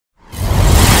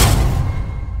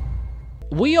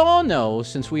we all know,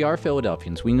 since we are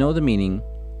Philadelphians, we know the meaning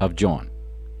of Jawn.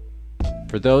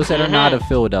 For those that are not of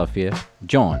Philadelphia,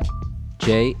 Jawn,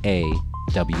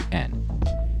 J-A-W-N.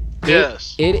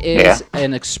 Yes. It is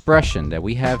an expression that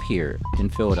we have here in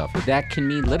Philadelphia that can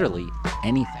mean literally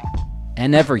anything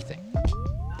and everything.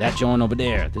 That Jawn over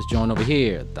there, this Jawn over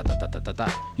here, da, da, da, da, da,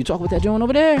 da. You talk with that Jawn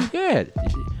over there? Yeah.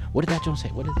 What did that Jawn say?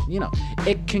 What is it? You know,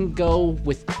 it can go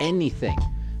with anything.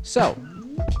 So,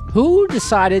 who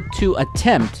decided to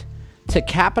attempt to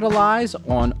capitalize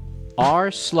on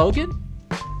our slogan?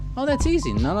 Oh, that's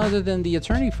easy. None other than the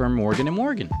attorney firm Morgan &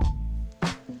 Morgan.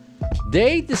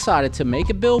 They decided to make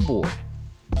a billboard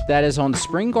that is on the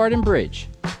Spring Garden Bridge,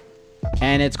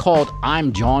 and it's called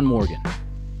I'm Jawn Morgan.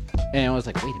 And I was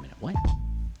like, wait a minute, what?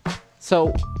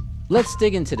 So let's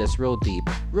dig into this real deep,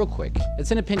 real quick.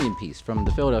 It's an opinion piece from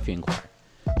the Philadelphia Inquirer.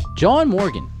 Jawn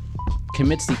Morgan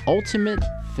commits the ultimate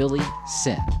Philly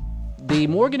sin. The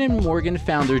Morgan & Morgan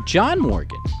founder, John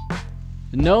Morgan,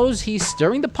 knows he's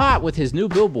stirring the pot with his new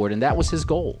billboard, and that was his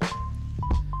goal.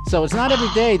 So it's not every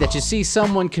day that you see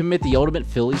someone commit the ultimate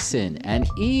Philly sin, and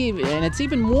it's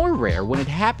even more rare when it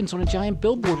happens on a giant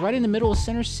billboard right in the middle of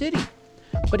Center City.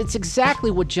 But it's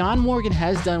exactly what John Morgan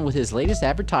has done with his latest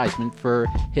advertisement for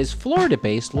his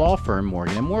Florida-based law firm,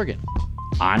 Morgan & Morgan.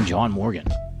 I'm Jawn Morgan,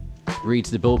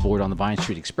 reads the billboard on the Vine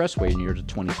Street Expressway near the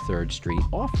 23rd Street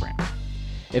off-ramp.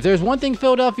 If there's one thing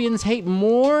Philadelphians hate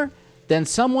more than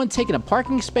someone taking a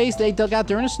parking space they dug out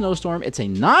during a snowstorm, it's a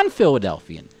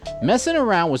non-Philadelphian messing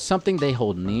around with something they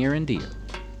hold near and dear.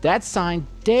 That sign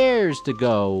dares to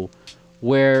go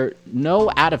where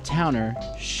no out-of-towner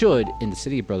should in the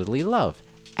city of brotherly love,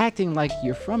 acting like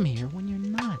you're from here when you're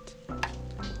not.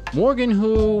 Morgan,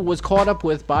 who was caught up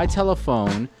with by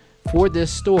telephone for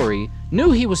this story,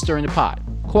 knew he was stirring the pot.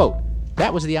 Quote,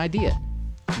 that was the idea.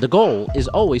 The goal is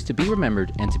always to be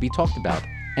remembered and to be talked about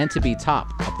and to be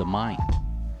top of the mind.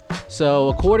 So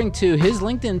according to his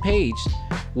LinkedIn page,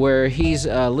 where he's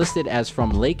listed as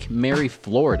from Lake Mary,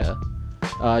 Florida.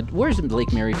 Where's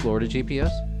Lake Mary, Florida,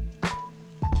 GPS?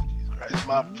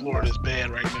 My Florida's bad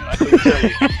right now. I couldn't tell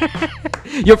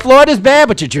you. Your Florida's bad,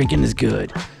 but your drinking is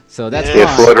good. So that's fine.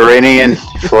 Floridian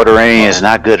is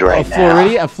not good right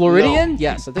now. A Floridian? No.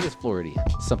 Yes, I think it's Floridian,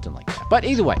 something like that. But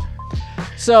either way,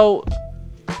 so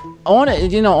on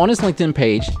his LinkedIn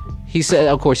page, he said,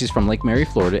 of course, he's from Lake Mary,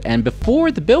 Florida, and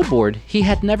before the billboard, he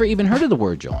had never even heard of the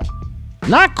word Jawn.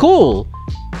 Not cool.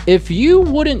 If you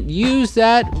wouldn't use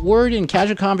that word in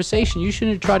casual conversation, you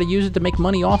shouldn't try to use it to make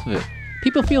money off of it.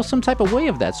 People feel some type of way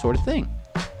of that sort of thing.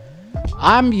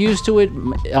 I'm used to it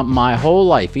my whole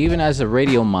life, even as a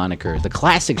radio moniker. The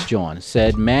Classics Jawn,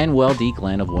 said Manuel D.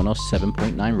 Glenn of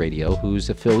 107.9 Radio,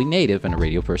 who's a Philly native and a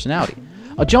radio personality.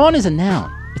 A Jawn is a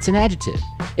noun. It's an adjective.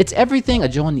 It's everything a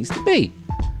Jawn needs to be.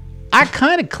 I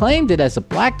kind of claimed it as a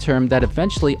black term that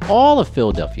eventually all of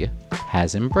Philadelphia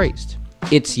has embraced.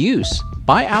 Its use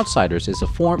by outsiders is a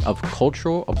form of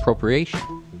cultural appropriation.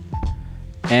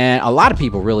 And a lot of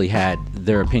people really had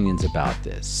their opinions about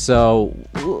this. So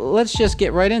let's just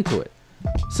get right into it.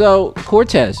 So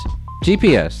Cortez,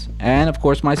 GPS, and of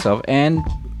course myself, and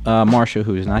Marsha,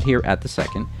 who is not here at the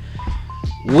second,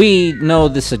 we know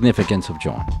the significance of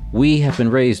Jawn. We have been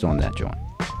raised on that Jawn.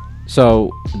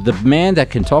 So the man that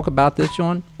can talk about this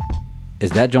Jawn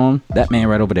is that Jawn, that man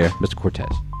right over there, Mr.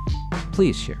 Cortez.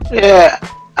 Please share. Yeah,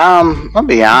 I'll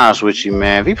be honest with you,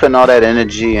 man. If he putting all that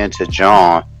energy into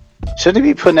Jawn, shouldn't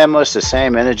he be putting that much the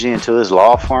same energy into his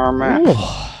law firm, man?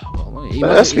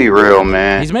 Let's be real,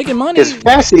 man. He's making money. It's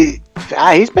fancy.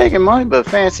 He's making money, but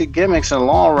fancy gimmicks in the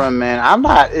long run, man.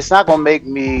 It's not gonna make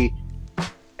me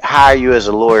hire you as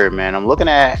a lawyer, man. I'm looking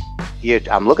at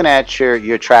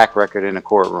your track record in the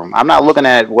courtroom. I'm not looking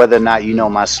at whether or not you know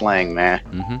my slang, man.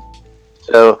 Mm-hmm.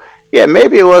 So yeah,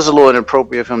 maybe it was a little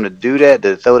inappropriate for him to do that,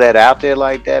 to throw that out there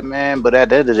like that, man. But at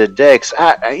the end of the day,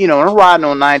 when I'm riding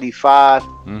on 95,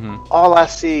 all I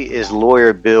see is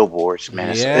lawyer billboards,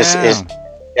 man. Yeah.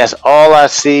 That's all I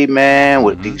see, man,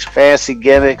 with these fancy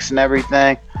gimmicks and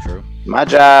everything. True. My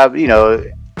job,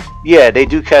 yeah, they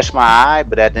do catch my eye,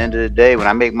 but at the end of the day, when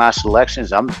I make my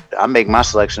selections, I make my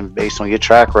selections based on your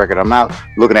track record. I'm not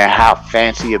looking at how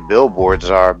fancy your billboards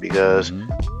are because,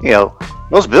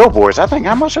 those billboards, I think,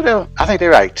 how much are they? I think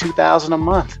they're like $2,000 a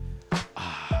month.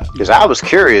 Because I was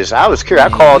curious. I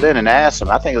called in and asked them.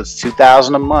 I think it was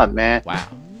 $2,000 a month, man. Wow.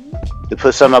 To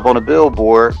put something up on a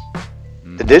billboard.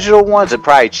 The digital ones are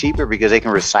probably cheaper because they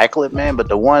can recycle it, man. But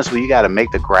the ones where you got to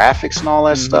make the graphics and all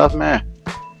that stuff, man.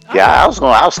 Yeah, I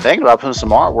was thinking about putting some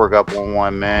artwork up on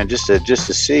one, man, just to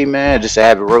see, man, just to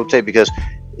have it rotate because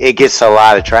it gets a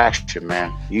lot of traction,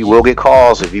 man. You will get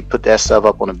calls if you put that stuff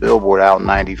up on a billboard out in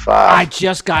 95. I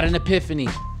just got an epiphany.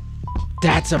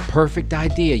 That's a perfect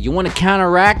idea. You want to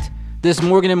counteract this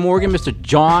Morgan & Morgan, Mr.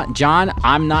 John,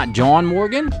 I'm not John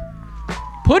Morgan?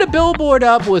 Put a billboard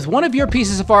up with one of your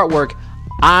pieces of artwork.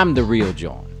 I'm the real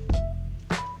John.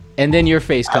 And then your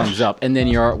face comes up, and then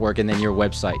your artwork, and then your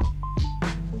website.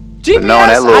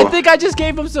 GPS, I think I just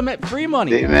gave him some free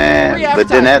money. Man, free but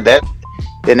then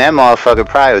that motherfucker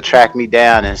probably would track me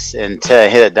down and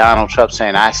hit a Donald Trump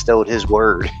saying I stole his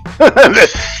word.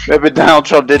 Remember Donald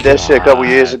Trump did that shit a couple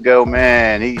years ago,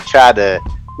 man. He tried to,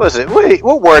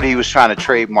 what word he was trying to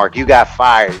trademark? You got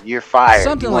fired. You're fired.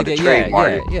 Something like that.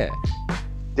 Yeah.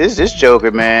 This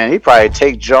Joker, man, he probably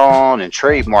take Jawn and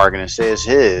trademark it and say it's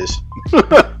his.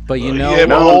 But you know,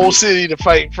 the whole city to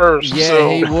fight first. Yeah, so.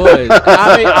 he would.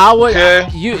 I mean, I would.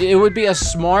 Okay. It would be a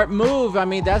smart move. I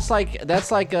mean, that's like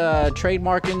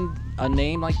trademarking a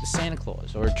name like the Santa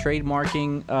Claus, or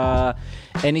trademarking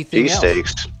anything else.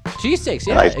 Cheesesteaks,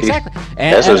 yeah, like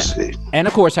exactly. And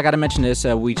of course, I got to mention this.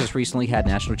 We just recently had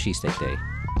National Cheesesteak Day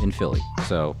in Philly,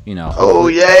 so you know. Oh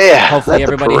yeah. Hopefully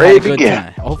everybody had a good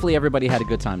time. Hopefully everybody had a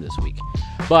good time this week.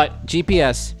 But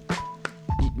GPS,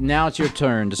 now it's your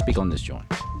turn to speak on this, Jawn.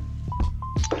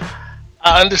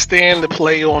 I understand the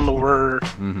play on the word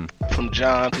from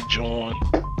John to Jawn.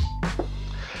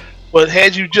 But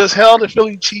had you just held a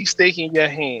Philly cheesesteak in your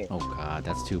hand, oh God,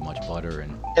 that's too much butter,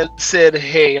 and said,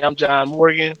 "Hey, I'm John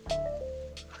Morgan,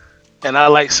 and I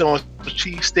like someone's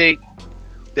cheesesteak,"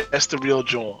 that's the real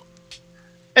Jawn.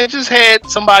 And just had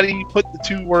somebody put the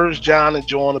two words John and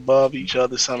Jawn above each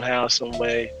other somehow, some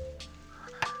way,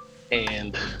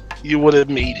 and you would have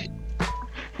made it.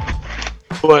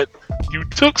 But you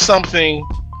took something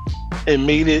and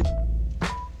made it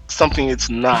something it's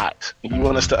not. And you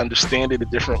want us to understand it a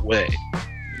different way.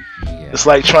 Yeah. It's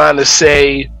like trying to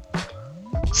say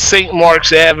St.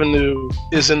 Mark's Avenue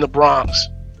is in the Bronx.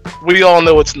 We all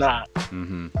know it's not.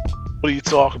 What are you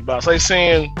talking about? It's like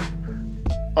saying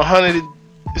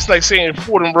it's like saying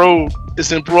Fordham Road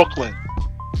is in Brooklyn.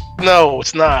 No,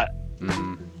 it's not.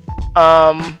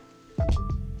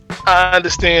 I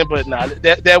understand, but nah,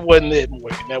 that wasn't it,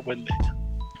 Morgan. That wasn't it.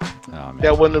 Oh,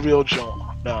 that wasn't the real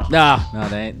Jawn. No,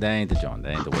 that ain't the Jawn.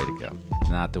 That ain't the way to go.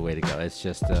 Not the way to go. It's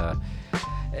just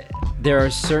there are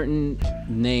certain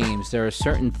names, there are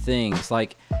certain things.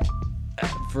 Like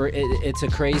it's a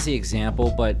crazy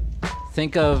example, but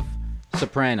think of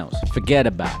Sopranos. Forget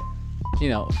about it. You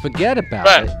know, forget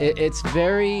about it. It's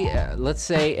very, let's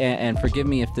say, and forgive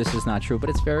me if this is not true, but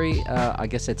it's very, I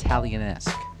guess,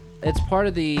 Italian-esque. It's part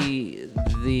of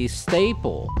the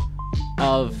staple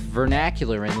of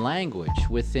vernacular and language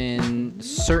within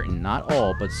certain, not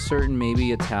all, but certain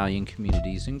maybe Italian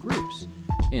communities and groups.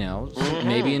 You know,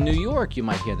 maybe in New York you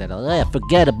might hear that. Oh,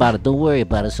 forget about it. Don't worry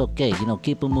about it. It's okay. You know,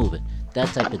 keep it moving. That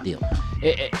type of deal.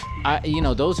 You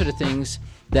know, those are the things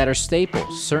that are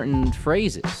staples, certain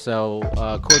phrases. So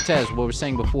Cortez, what we were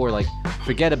saying before, like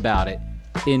forget about it,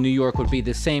 in New York would be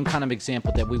the same kind of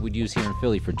example that we would use here in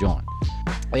Philly for Jawn.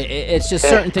 It's just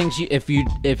certain things. If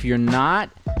you're not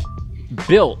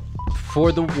built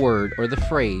for the word or the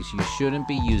phrase, you shouldn't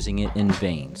be using it in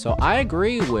vain. So I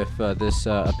agree with this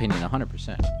opinion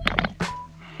 100%.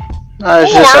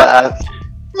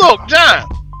 Look, John,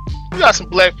 you got some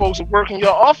black folks that work in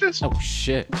your office. Oh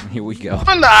shit! Here we go.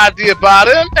 I'm the idea about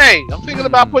it. Hey, I'm thinking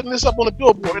about putting this up on the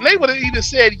billboard, and they would have either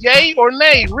said yay or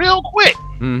nay real quick.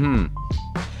 I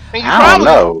don't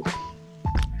know.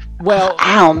 Well,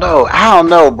 I don't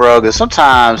know, bro. Because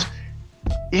sometimes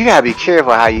you gotta be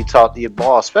careful how you talk to your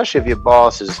boss, especially if your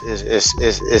boss is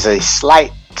a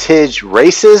slight tidge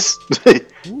racist.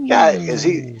 Is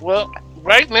he? Well,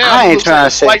 right now I ain't trying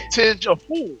to say slight tidge a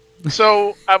fool.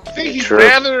 So I think he'd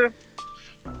rather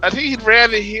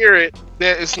hear it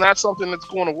that it's not something that's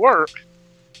going to work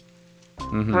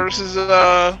versus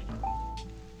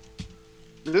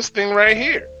this thing right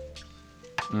here.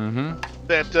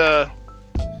 That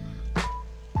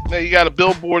now you got a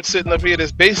billboard sitting up here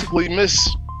that's basically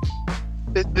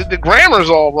the grammar's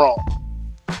all wrong.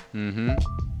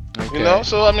 Okay. You know,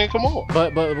 so I mean, come on.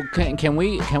 But can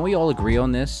we all agree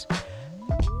on this?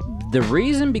 The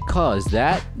reason because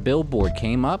that billboard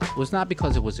came up was not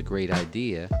because it was a great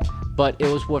idea, but it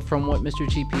was from what Mr.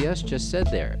 GPS just said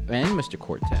there, and Mr.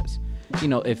 Cortez. You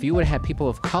know, if you would have people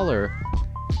of color,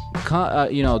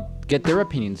 you know, get their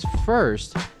opinions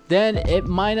first, then it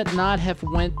might not have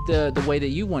went the way that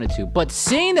you wanted to. But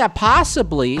seeing that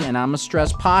possibly, and I'm gonna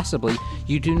stress possibly,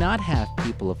 you do not have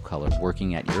people of color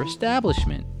working at your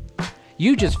establishment,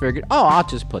 you just figured, oh, I'll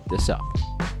just put this up.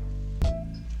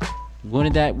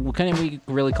 Couldn't we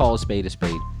really call a spade a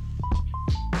spade?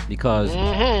 because he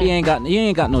ain't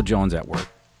got no Jones at work.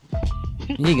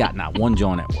 He got not one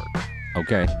Jawn at work.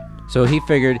 Okay, so he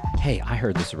figured, hey, I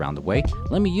heard this around the way.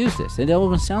 Let me use this. It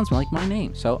almost sounds like my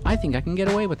name, so I think I can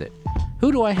get away with it.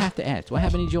 Who do I have to ask? Do I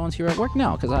have any Jawns here at work?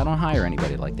 No, because I don't hire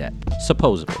anybody like that.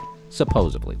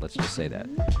 Supposedly, let's just say that.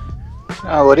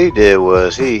 No, what he did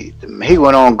was he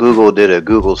went on Google, did a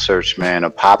Google search, man,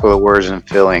 of popular words in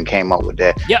Philly, and came up with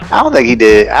that. Yep. I don't think he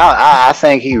did. I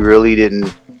think he really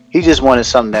didn't. He just wanted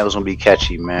something that was gonna be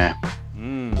catchy, man.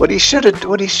 What he should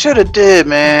have did,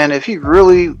 man, if he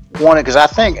really wanted, because I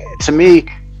think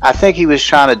he was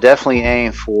trying to definitely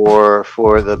aim for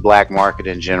the black market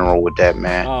in general with that,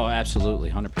 man. Oh,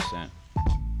 absolutely, 100%.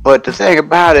 But the thing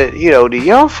about it, you know, the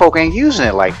young folk ain't using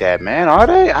it like that, man, are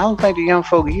they? I don't think the young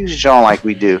folk use Jawn like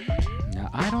we do. No,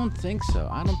 I don't think so.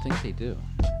 I don't think they do.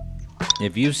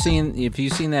 If you've seen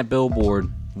that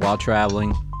billboard while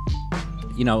traveling,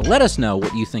 you know, let us know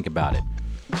what you think about it.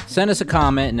 Send us a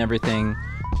comment and everything,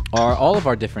 or all of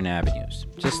our different avenues.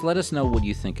 Just let us know what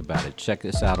you think about it. Check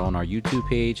this out on our YouTube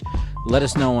page. Let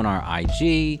us know on our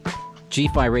IG,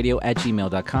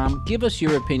 gphiradio@gmail.com. Give us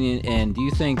your opinion, and do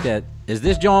you think that, is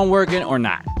this Jawn working or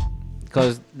not?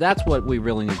 Because that's what we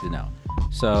really need to know.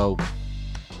 So,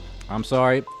 I'm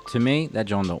sorry. To me, that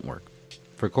Jawn don't work.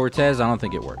 For Cortez, I don't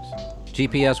think it works.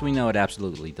 GPS, we know it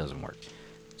absolutely doesn't work.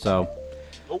 So,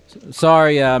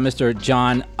 sorry, Mr.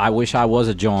 John. I wish I was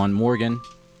a Jawn. Morgan,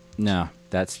 no.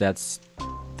 That's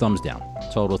thumbs down.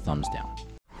 Total thumbs down.